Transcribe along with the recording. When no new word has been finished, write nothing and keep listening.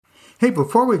Hey,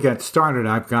 before we get started,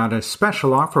 I've got a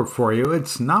special offer for you.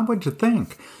 It's not what you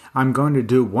think. I'm going to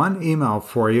do one email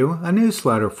for you, a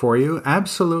newsletter for you,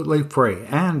 absolutely free,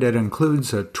 and it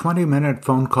includes a 20-minute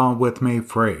phone call with me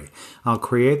free. I'll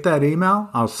create that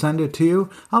email, I'll send it to you,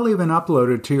 I'll even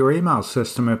upload it to your email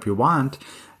system if you want.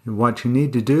 What you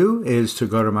need to do is to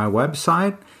go to my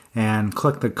website and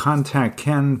click the Contact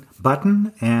Ken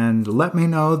button and let me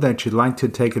know that you'd like to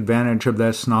take advantage of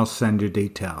this, and I'll send you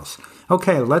details.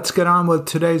 Okay, let's get on with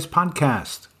today's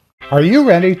podcast. Are you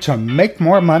ready to make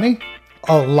more money?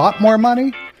 A lot more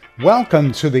money?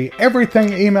 Welcome to the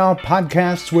Everything Email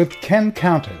Podcast with Ken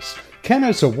Countess. Ken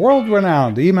is a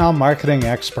world-renowned email marketing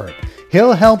expert.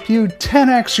 He'll help you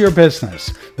 10x your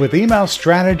business with email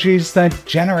strategies that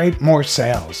generate more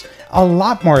sales. A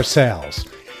lot more sales.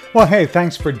 Well, hey,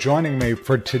 thanks for joining me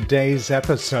for today's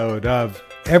episode of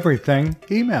Everything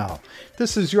Email.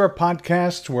 This is your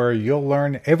podcast where you'll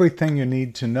learn everything you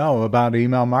need to know about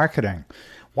email marketing.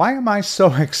 Why am I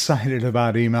so excited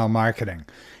about email marketing?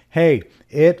 Hey,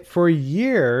 it for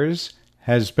years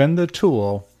has been the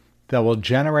tool that will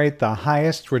generate the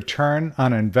highest return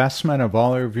on investment of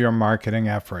all of your marketing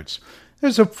efforts.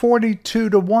 There's a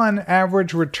 42-to-1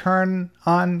 average return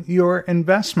on your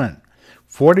investment.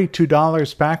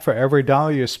 $42 back for every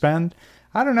dollar you spend.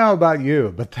 I don't know about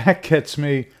you, but that gets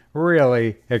me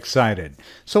really excited.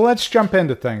 So let's jump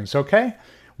into things, okay?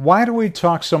 Why do we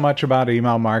talk so much about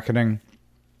email marketing?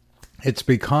 It's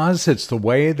because it's the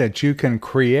way that you can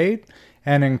create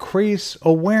and increase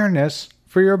awareness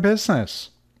for your business.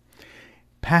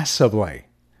 Passively.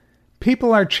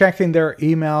 People are checking their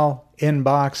email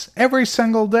inbox every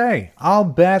single day. I'll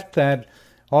bet that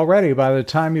already by the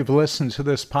time you've listened to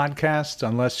this podcast,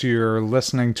 unless you're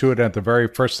listening to it at the very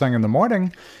first thing in the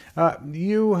morning,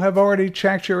 you have already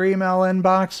checked your email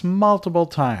inbox multiple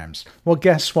times. Well,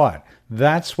 guess what?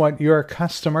 That's what your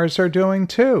customers are doing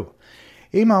too.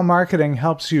 Email marketing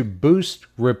helps you boost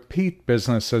repeat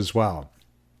business as well.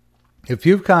 If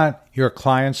you've got your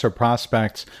clients or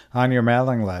prospects on your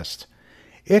mailing list,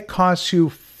 it costs you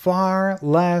far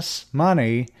less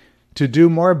money to do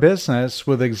more business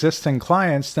with existing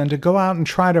clients than to go out and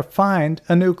try to find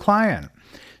a new client.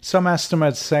 Some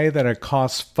estimates say that it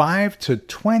costs 5 to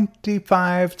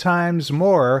 25 times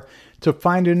more to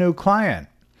find a new client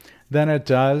than it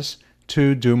does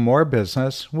to do more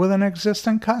business with an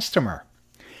existing customer.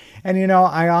 And you know,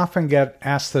 I often get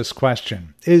asked this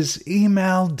question, is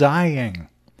email dying?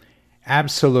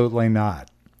 Absolutely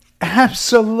not.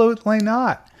 Absolutely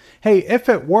not. Hey, if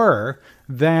it were,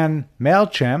 then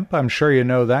MailChimp, I'm sure you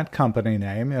know that company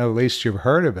name, at least you've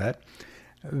heard of it,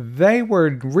 they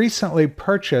were recently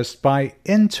purchased by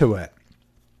Intuit.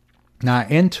 Now,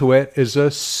 Intuit is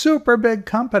a super big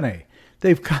company.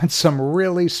 They've got some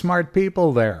really smart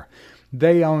people there.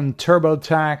 They own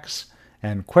TurboTax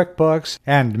and QuickBooks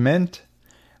and Mint.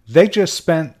 They just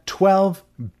spent $12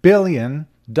 billion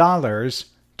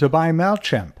to buy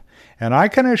MailChimp. And I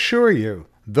can assure you,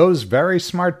 those very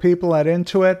smart people at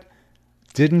Intuit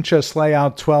didn't just lay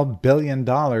out $12 billion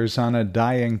on a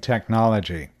dying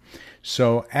technology.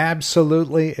 So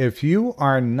absolutely, if you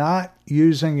are not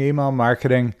using email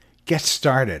marketing, get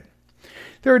started.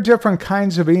 There are different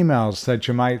kinds of emails that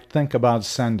you might think about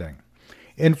sending.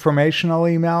 Informational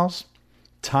emails,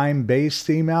 time-based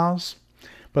emails.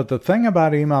 But the thing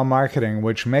about email marketing,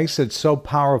 which makes it so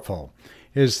powerful,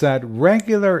 is that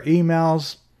regular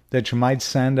emails that you might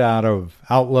send out of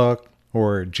Outlook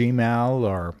or Gmail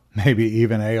or maybe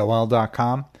even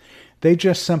AOL.com, they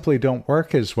just simply don't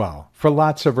work as well for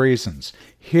lots of reasons.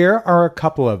 Here are a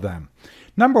couple of them.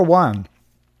 Number one,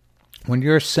 when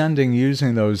you're sending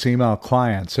using those email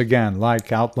clients, again,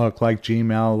 like Outlook, like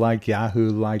Gmail, like Yahoo,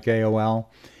 like AOL,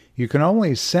 you can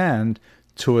only send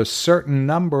to a certain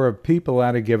number of people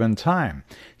at a given time.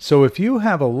 So if you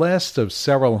have a list of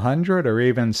several hundred or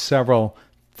even several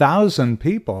thousand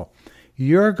people,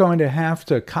 you're going to have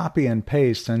to copy and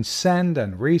paste and send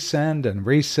and resend and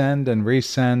resend and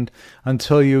resend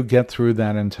until you get through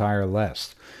that entire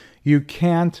list. You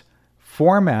can't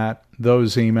format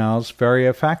those emails very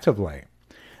effectively.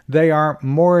 They are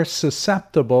more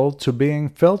susceptible to being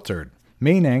filtered,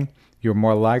 meaning you're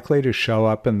more likely to show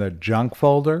up in the junk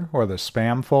folder or the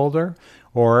spam folder,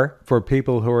 or for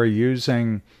people who are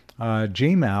using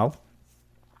Gmail,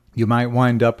 you might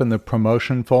wind up in the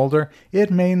promotion folder. It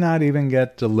may not even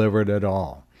get delivered at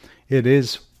all. It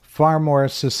is far more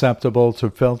susceptible to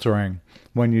filtering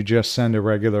when you just send a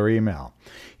regular email.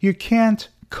 You can't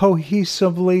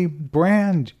cohesively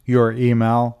brand your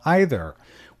email either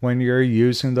when you're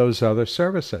using those other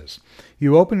services.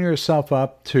 You open yourself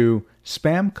up to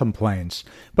spam complaints.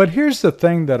 But here's the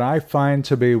thing that I find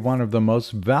to be one of the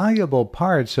most valuable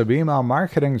parts of email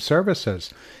marketing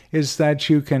services is that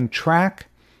you can track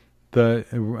the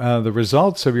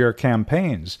results of your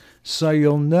campaigns. So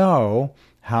you'll know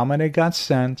how many got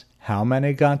sent, how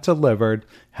many got delivered,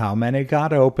 how many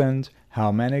got opened,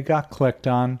 how many got clicked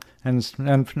on, and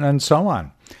so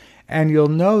on. And you'll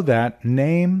know that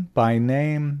name by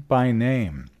name by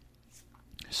name.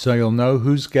 So you'll know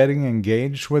who's getting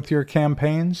engaged with your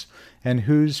campaigns and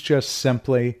who's just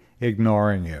simply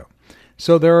ignoring you.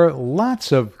 So there are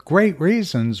lots of great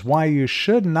reasons why you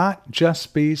should not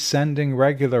just be sending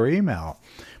regular email,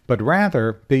 but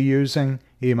rather be using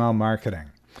email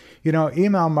marketing. You know,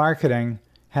 email marketing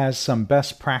has some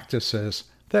best practices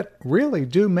that really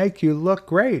do make you look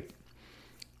great.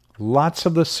 Lots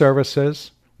of the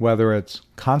services, whether it's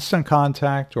Constant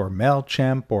Contact or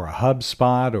MailChimp or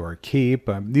HubSpot or Keep,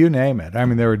 you name it. I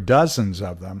mean, there are dozens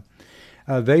of them.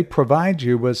 They provide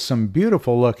you with some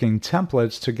beautiful looking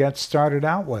templates to get started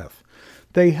out with.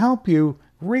 They help you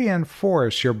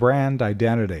reinforce your brand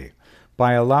identity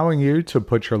by allowing you to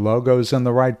put your logos in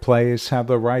the right place, have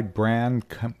the right brand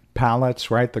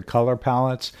palettes, right, the color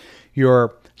palettes.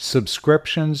 Your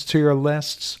subscriptions to your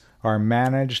lists are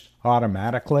managed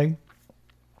automatically.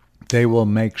 They will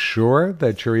make sure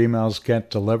that your emails get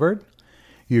delivered.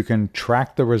 You can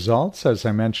track the results, as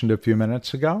I mentioned a few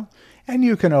minutes ago, and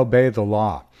you can obey the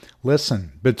law.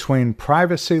 Listen, between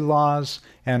privacy laws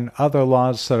and other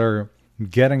laws that are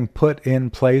getting put in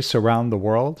place around the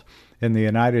world, in the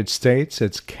United States,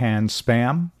 it's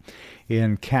CAN-SPAM.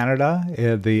 In Canada,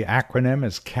 the acronym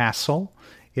is CASL.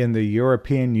 In the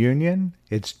European Union,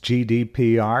 it's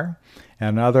GDPR.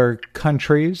 And other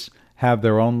countries have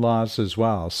their own laws as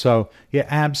well. So you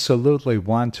absolutely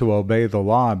want to obey the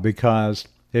law, because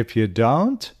if you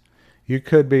don't, you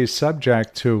could be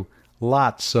subject to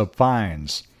lots of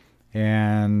fines.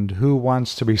 And who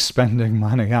wants to be spending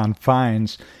money on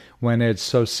fines when it's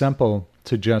so simple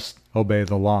to just obey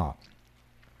the law?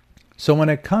 So when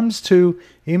it comes to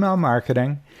email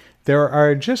marketing, there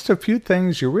are just a few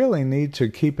things you really need to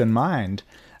keep in mind.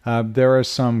 There are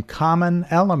some common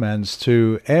elements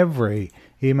to every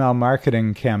email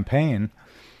marketing campaign.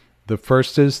 The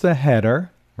first is the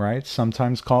header, right?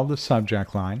 Sometimes called the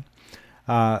subject line.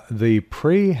 The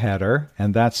pre-header,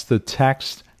 and that's the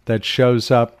text that shows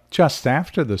up just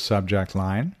after the subject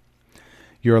line.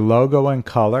 Your logo and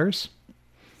colors.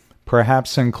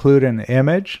 Perhaps include an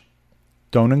image.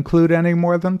 Don't include any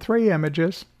more than 3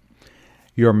 images.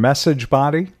 Your message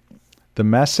body. The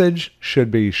message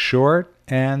should be short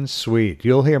and sweet.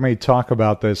 You'll hear me talk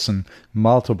about this in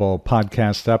multiple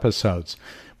podcast episodes.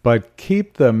 But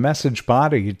keep the message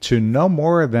body to no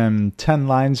more than 10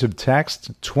 lines of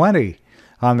text, 20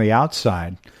 on the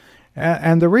outside.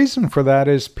 And the reason for that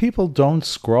is people don't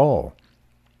scroll.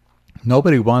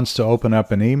 Nobody wants to open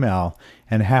up an email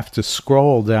and have to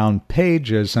scroll down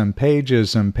pages and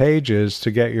pages and pages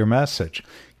to get your message.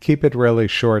 Keep it really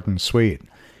short and sweet.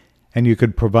 And you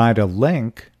could provide a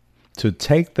link to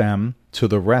take them to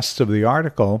the rest of the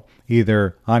article,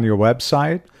 either on your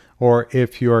website or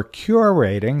if you're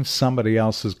curating somebody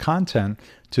else's content,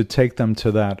 to take them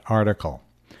to that article.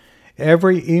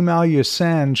 Every email you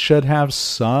send should have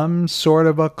some sort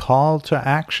of a call to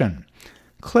action.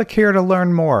 Click here to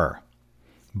learn more.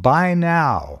 Buy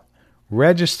now.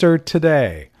 Register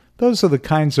today. Those are the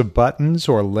kinds of buttons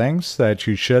or links that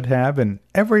you should have in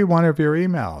every one of your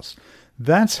emails.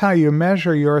 That's how you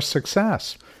measure your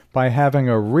success, by having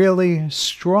a really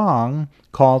strong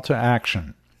call to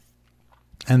action.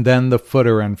 And then the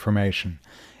footer information.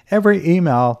 Every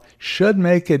email should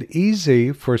make it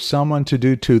easy for someone to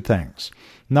do 2 things.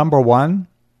 Number 1,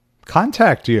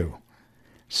 contact you.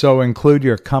 So include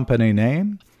your company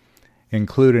name,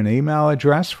 include an email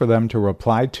address for them to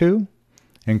reply to,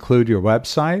 include your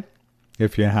website,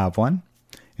 if you have one,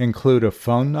 include a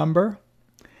phone number.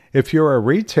 If you're a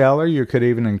retailer, you could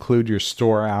even include your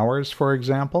store hours, for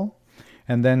example.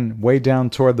 And then way down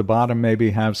toward the bottom,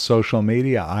 maybe have social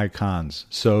media icons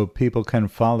so people can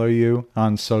follow you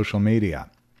on social media.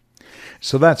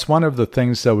 So that's one of the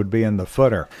things that would be in the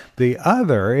footer. The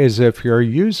other is, if you're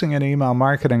using an email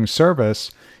marketing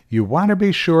service, you want to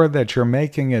be sure that you're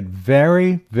making it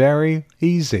very, very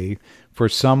easy for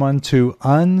someone to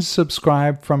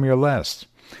unsubscribe from your list.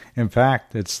 In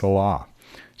fact, it's the law.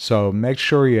 So make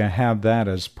sure you have that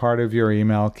as part of your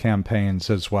email campaigns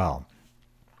as well.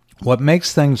 What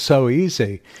makes things so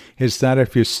easy is that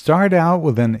if you start out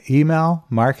with an email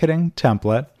marketing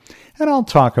template, and I'll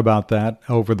talk about that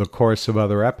over the course of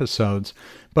other episodes,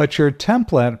 but your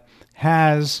template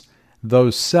has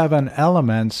those 7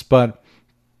 elements, but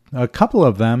a couple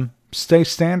of them stay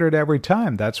standard every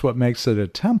time. That's what makes it a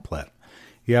template.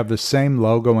 You have the same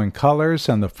logo and colors,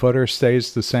 and the footer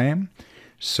stays the same.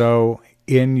 So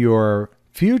in your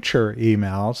future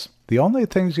emails, the only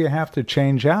things you have to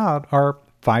change out are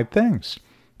 5 things.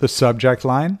 The subject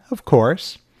line, of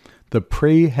course. The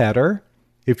pre-header,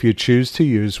 if you choose to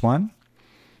use one.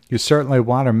 You certainly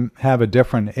want to have a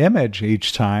different image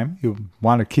each time. You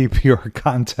want to keep your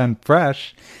content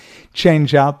fresh.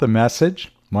 Change out the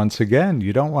message. Once again,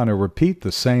 you don't want to repeat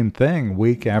the same thing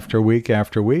week after week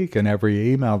after week in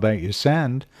every email that you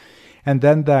send. And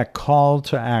then that call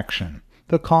to action.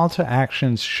 The call to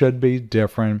actions should be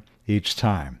different each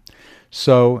time.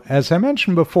 So, as I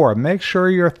mentioned before, make sure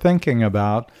you're thinking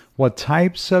about what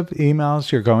types of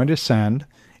emails you're going to send.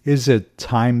 Is it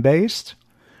time-based,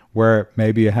 where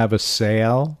maybe you have a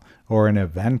sale or an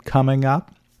event coming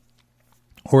up?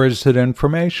 Or is it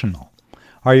informational?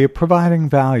 Are you providing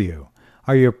value?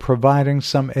 Are you providing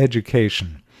some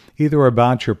education, either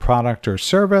about your product or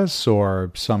service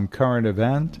or some current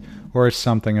event or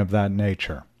something of that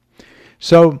nature?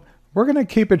 So we're going to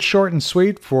keep it short and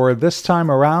sweet for this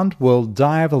time around. We'll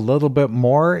dive a little bit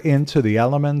more into the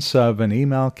elements of an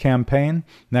email campaign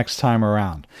next time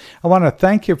around. I want to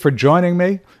thank you for joining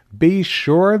me. Be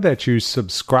sure that you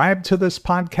subscribe to this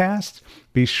podcast.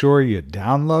 Be sure you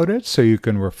download it so you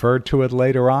can refer to it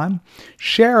later on.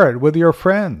 Share it with your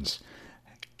friends.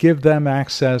 Give them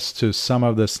access to some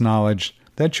of this knowledge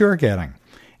that you're getting.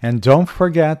 And don't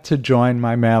forget to join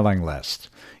my mailing list.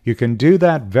 You can do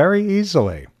that very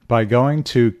easily by going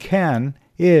to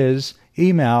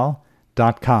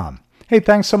kenisemail.com. Hey,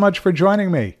 thanks so much for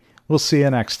joining me. We'll see you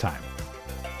next time.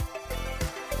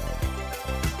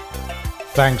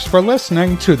 Thanks for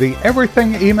listening to the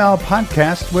Everything Email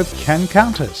Podcast with Ken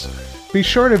Countess. Be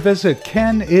sure to visit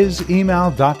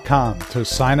kenisemail.com to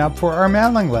sign up for our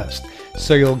mailing list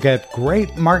so you'll get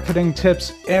great marketing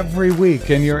tips every week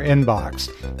in your inbox.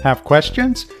 Have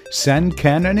questions? Send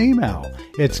Ken an email.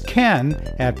 It's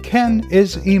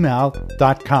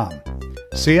ken@kenisemail.com.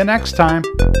 See you next time.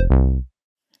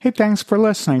 Hey, thanks for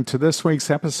listening to this week's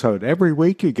episode. Every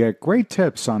week you get great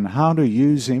tips on how to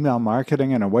use email marketing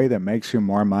in a way that makes you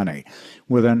more money.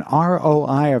 With an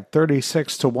ROI of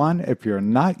 36 to 1, if you're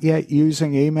not yet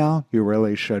using email, you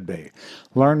really should be.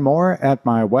 Learn more at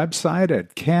my website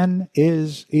at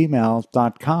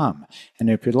kenisemail.com.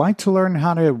 And if you'd like to learn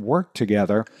how to work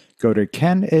together, go to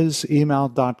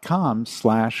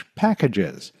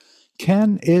kenisemail.com/packages.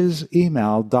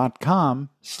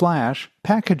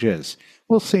 kenisemail.com/packages.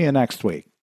 We'll see you next week.